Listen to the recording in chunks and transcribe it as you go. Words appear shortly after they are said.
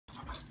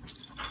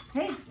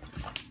Hey.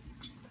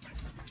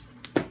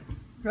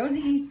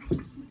 Rosie's.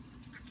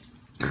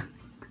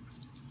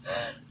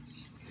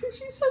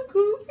 She's so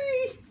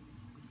goofy.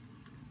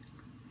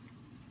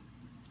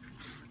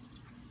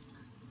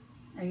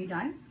 Are you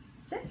done?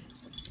 Sit.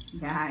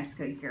 Yes,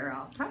 good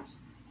girl. Touch.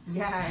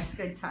 Yes,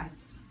 good touch.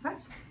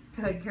 Touch.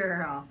 Good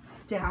girl.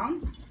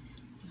 Down.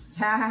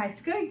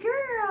 Yes, good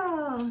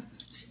girl.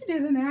 She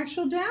did an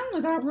actual down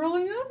without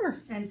rolling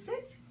over. And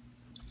sit.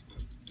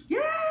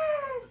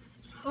 Yes.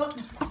 Oh.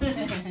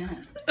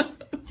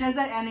 Just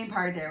that ending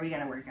part there we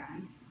gotta work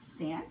on.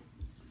 Stand.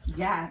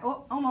 Yeah.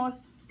 Oh,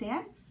 almost.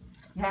 Stand.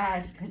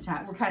 Yes, good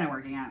job. We're kind of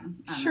working on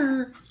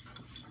Sure. that.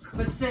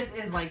 But sit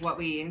is like what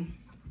we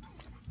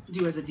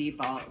do as a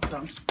default.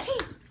 So.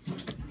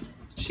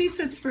 She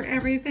sits for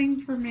everything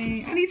for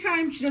me.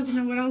 Anytime she doesn't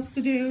know what else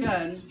to do,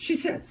 Good. she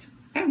sits,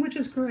 and which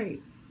is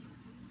great.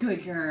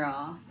 Good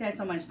girl. That's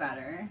so much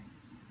better.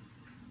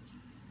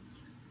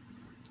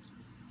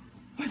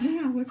 What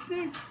now? What's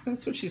next?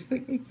 That's what she's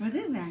thinking. What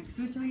is next?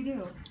 What should we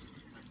do?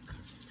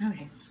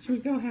 Okay. Should we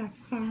go have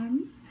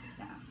fun?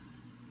 Yeah.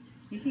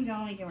 You can go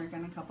and we can work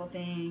on a couple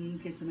things,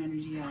 get some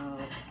energy out.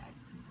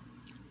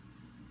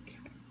 Okay.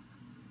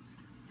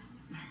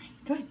 All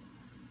right. Good.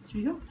 Should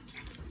we go?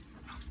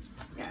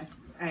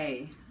 Yes.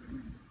 Hey.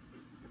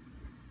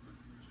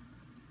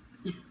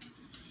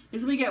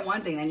 Because we get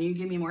one thing, then you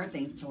give me more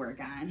things to work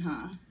on,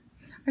 huh?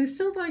 I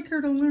still like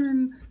her to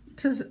learn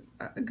to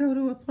go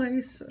to a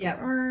place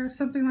or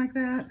something like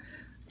that,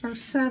 or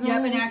settle.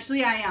 Yep, and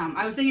actually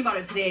I was thinking about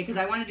it today because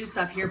I want to do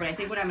stuff here, but I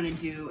think what I'm going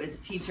to do is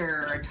teach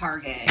her a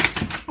target,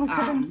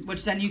 Okay.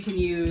 which then you can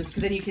use,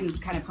 because then you can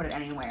kind of put it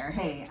anywhere.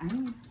 Hey,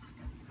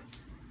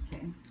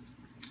 okay.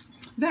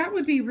 That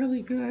would be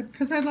really good,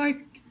 because I'd like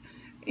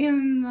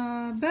in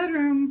the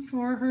bedroom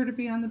for her to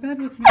be on the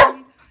bed with me,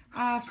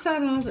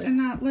 settled and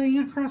not laying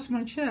across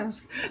my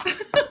chest.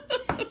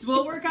 So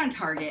we'll work on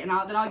target, and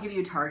then I'll give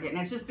you a target, and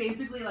it's just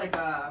basically like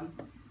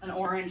an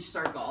orange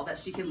circle that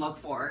she can look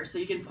for, so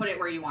you can put it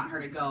where you want her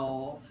to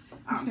go.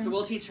 Okay. So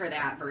we'll teach her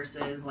that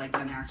versus like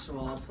an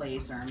actual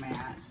place or a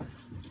mat.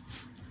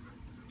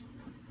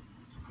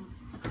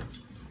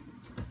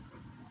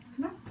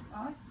 Come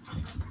on.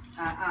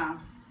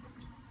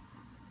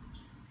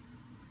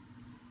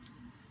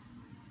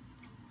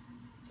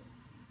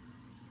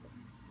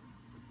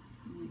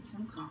 Need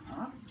some calm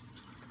up.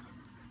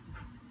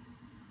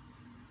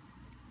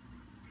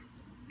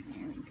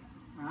 There we go.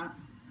 Right.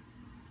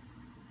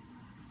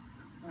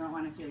 I don't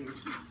want to feel your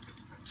teeth.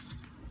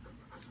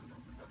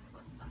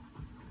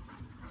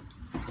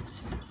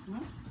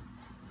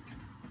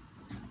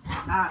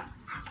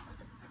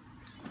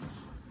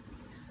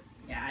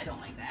 Yeah, I don't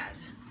like that.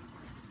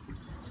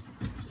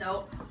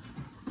 Nope.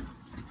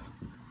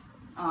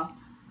 Off.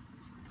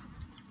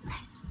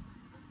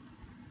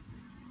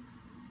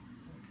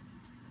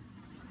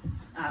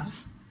 Up.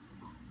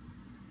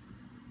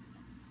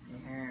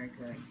 There,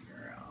 good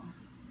girl.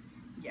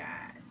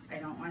 Yes, I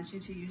don't want you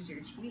to use your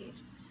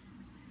teeth.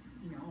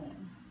 No.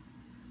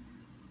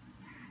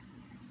 Yes.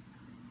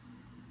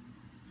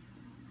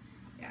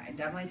 Yeah, I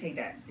definitely take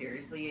that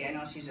seriously. I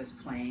know she's just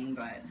playing,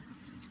 but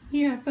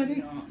Yeah, but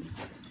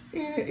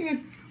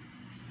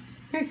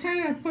it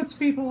kind of puts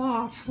people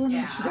off when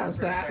she does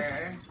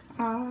that.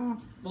 Sure.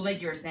 Well,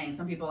 like you were saying,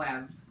 some people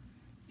have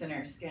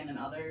thinner skin than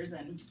others,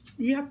 and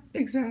Yep,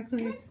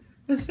 exactly.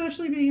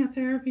 Especially being a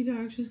therapy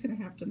dog, she's gonna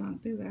have to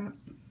not do that.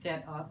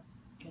 That up,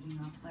 getting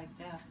up like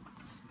that.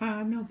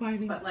 No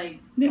biting. but like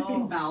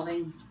Nipping.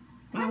 mouthing.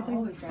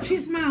 Mouthing.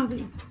 She's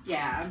mouthy.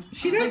 Yeah.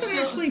 She doesn't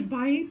actually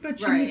bite, but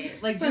she Right.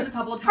 Like just a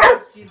couple of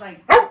times, she's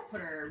like put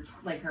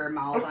her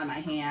mouth on my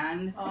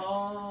hand.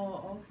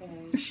 Oh,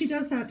 okay. she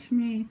does that to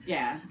me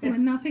Yeah.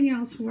 when nothing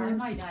else I works.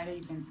 might not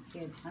even pay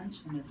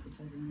attention if it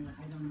doesn't.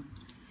 I don't.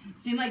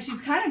 Seemed like she's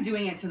kind of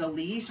doing it to the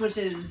leash, which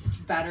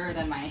is better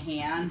than my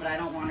hand, but I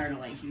don't want her to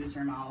like use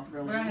her mouth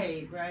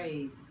really.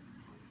 Right.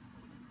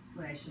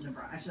 But I should have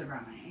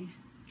brought my.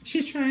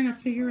 She's trying to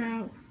figure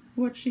out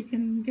what she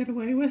can get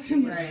away with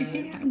and what she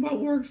Right. can't, what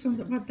works and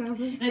what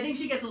doesn't. And I think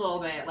she gets a little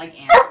bit like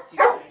anxious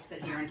when I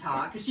sit here and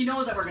talk because she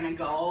knows that we're gonna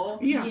go.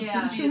 Yeah.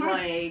 Yeah. So she's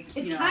like,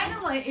 It's kind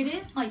of like, it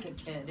is like a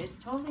kid. It's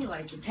totally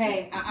like a kid.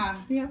 Hey,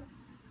 Yeah.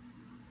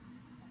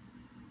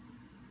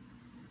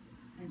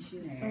 And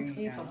she's There so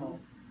you capable.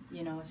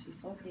 You know, she's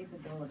so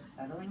capable of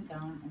settling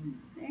down. And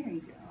there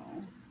you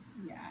go.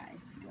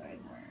 Yes, good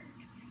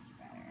work. That's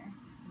better.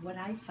 what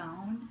I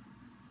found,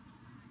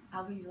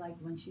 I'll be like,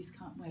 when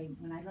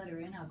I let her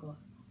in, I'll go,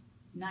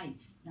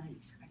 nice,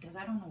 because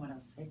I don't know what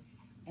else to say.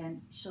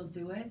 And she'll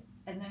do it,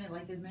 and then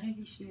like the minute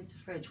she hits the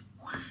fridge,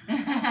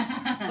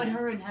 but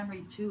her and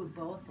Henry too,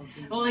 both will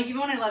do it. Well, like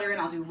even when I let her in,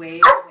 I'll do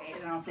wait,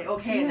 and I'll say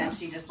okay, and then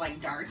she just like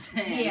darts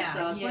in. Yeah,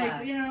 So it's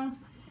like, you know,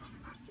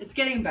 it's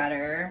getting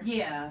better.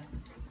 Yeah.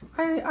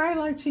 I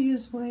like to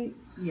use weight.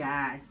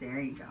 Yes, there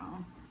you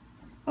go.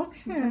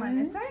 Okay. Come on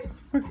this side.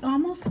 We're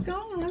almost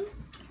gone.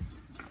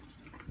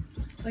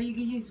 So you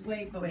can use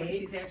weight, but when Weight.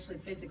 she's actually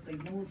physically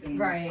moving.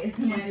 Right.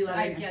 It's,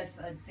 I guess,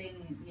 a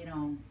thing, you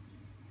know.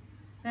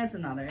 That's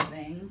another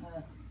thing.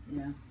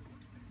 Yeah.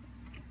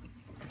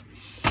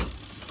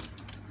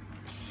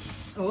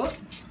 Oh,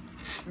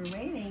 we're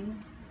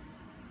waiting.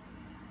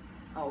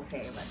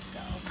 Okay, let's go.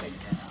 Good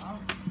girl.